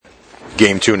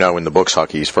Game 2 now in the books,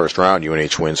 hockey's first round.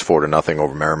 UNH wins 4-0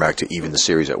 over Merrimack to even the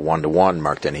series at 1-1.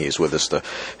 Mark Dennehy is with us, the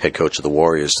head coach of the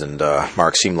Warriors. And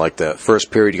Mark, seemed like the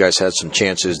first period you guys had some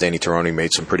chances. Danny Taroni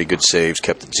made some pretty good saves,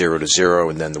 kept it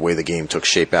 0-0. And then the way the game took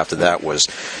shape after that was,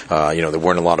 there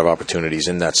weren't a lot of opportunities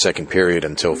in that second period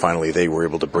until finally they were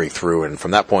able to break through. And from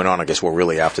that point on, I guess we're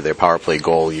really after their power play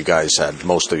goal. You guys had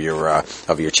most of your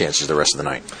chances the rest of the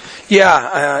night.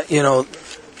 Yeah,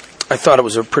 I thought it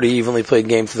was a pretty evenly played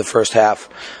game for the first half.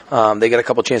 They got a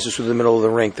couple chances through the middle of the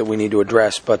rink that we need to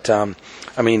address. But,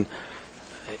 listen,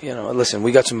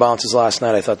 we got some bounces last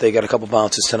night. I thought they got a couple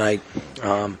bounces tonight.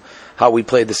 How we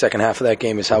played the second half of that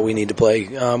game is how we need to play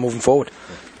moving forward.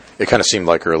 It kind of seemed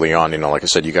like early on, like I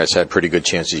said, you guys had pretty good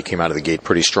chances. You came out of the gate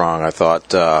pretty strong. I thought,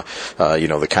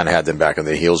 they kind of had them back on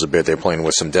their heels a bit. They're playing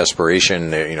with some desperation,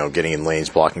 getting in lanes,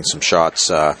 blocking some shots.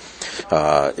 I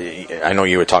know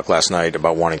you had talked last night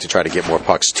about wanting to try to get more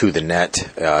pucks to the net.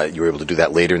 You were able to do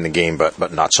that later in the game,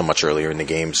 but not so much earlier in the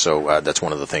game. So that's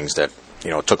one of the things that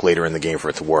it took later in the game for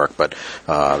it to work, but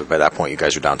by that point, you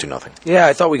guys were down 2-0. Yeah,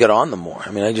 I thought we got on them more.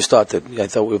 I just thought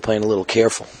we were playing a little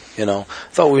careful. I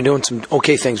thought we were doing some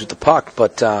okay things with the puck,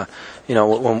 but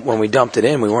when we dumped it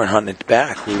in, we weren't hunting it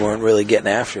back. We weren't really getting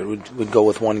after it. We'd go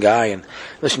with one guy, and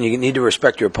listen, you need to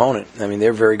respect your opponent.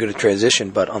 They're very good at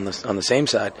transition, but on the same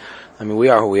side, we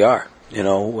are who we are.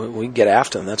 We get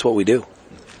after them. That's what we do.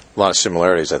 A lot of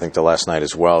similarities, I think, to last night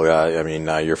as well.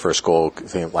 Your first goal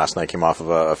last night came off of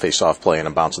a face-off play and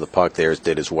a bounce of the puck. Theirs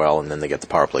did as well, and then they get the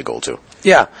power play goal, too.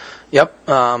 Yeah. Yep.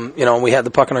 We had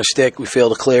the puck on our stick. We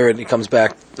failed to clear it. It comes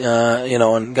back,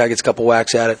 and guy gets a couple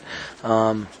whacks at it.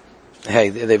 Hey,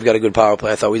 they've got a good power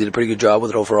play. I thought we did a pretty good job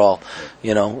with it overall.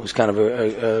 It was kind of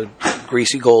a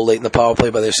greasy goal late in the power play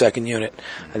by their second unit.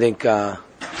 I think, I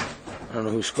don't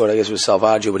know who scored. I guess it was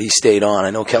Salvaggio, but he stayed on.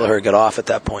 I know Kelleher got off at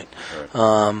that point.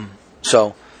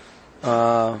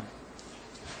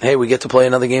 Hey, we get to play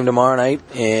another game tomorrow night,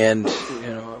 and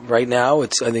right now I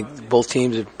think both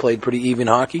teams have played pretty even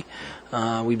hockey.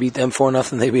 We beat them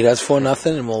 4-0. They beat us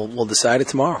 4-0, and we'll decide it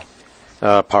tomorrow.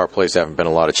 Power plays haven't been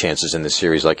a lot of chances in this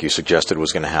series, like you suggested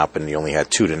was going to happen. You only had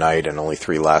 2 tonight and only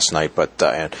 3 last night, but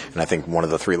and I think one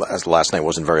of the 3 last night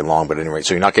wasn't very long. But anyway,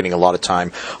 so you're not getting a lot of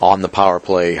time on the power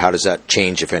play. How does that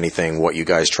change, if anything, what you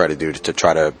guys try to do to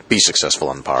try to be successful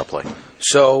on the power play?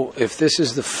 So if this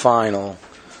is the final,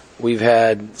 we've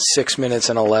had 6 minutes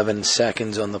and 11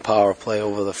 seconds on the power play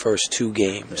over the first 2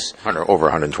 games. Over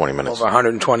 120 minutes. Over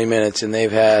 120 minutes, and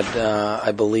they've had,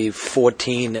 I believe,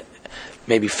 14.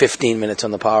 Maybe 15 minutes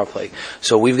on the power play.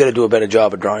 So we've got to do a better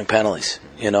job of drawing penalties.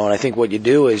 And I think what you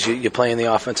do is you play in the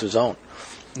offensive zone.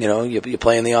 You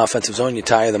play in the offensive zone, you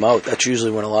tire them out. That's usually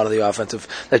when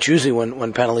that's usually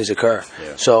when penalties occur.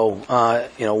 Yeah. So,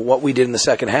 what we did in the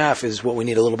second half is what we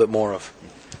need a little bit more of.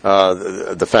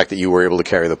 The fact that you were able to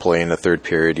carry the play in the third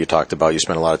period, you talked about, you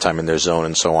spent a lot of time in their zone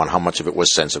and so on. How much of it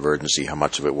was sense of urgency? How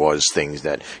much of it was things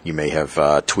that you may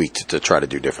have tweaked to try to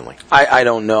do differently? I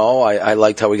don't know. I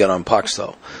liked how we got on pucks,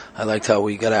 though. I liked how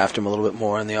we got after them a little bit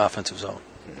more in the offensive zone.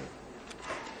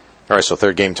 All right, so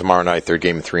third game tomorrow night, third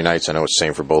game in 3 nights. I know it's the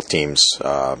same for both teams.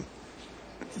 I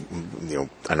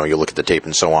know you look at the tape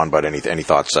and so on, but any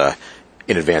thoughts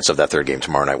in advance of that third game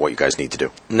tomorrow night, what you guys need to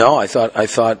do? No, I thought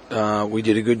we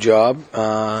did a good job.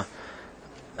 The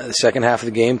second half of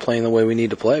the game, playing the way we need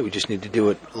to play. We just need to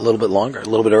do it a little bit longer, a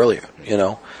little bit earlier.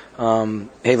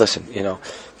 Hey, listen,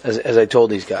 as I told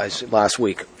these guys last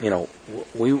week,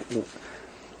 we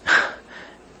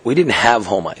didn't have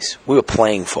home ice. We were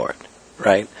playing for it,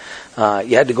 right?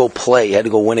 You had to go play. You had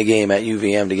to go win a game at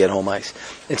UVM to get home ice.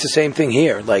 It's the same thing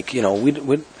here. Like,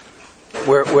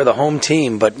 we're the home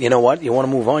team, but you know what? You want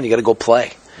to move on, you got to go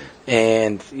play.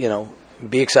 And,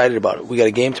 be excited about it. We got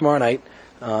a game tomorrow night.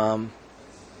 We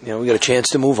got a chance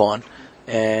to move on,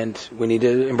 and we need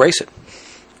to embrace it.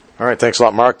 All right, thanks a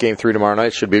lot, Mark. Game 3 tomorrow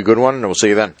night should be a good one, and we'll see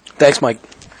you then. Thanks, Mike.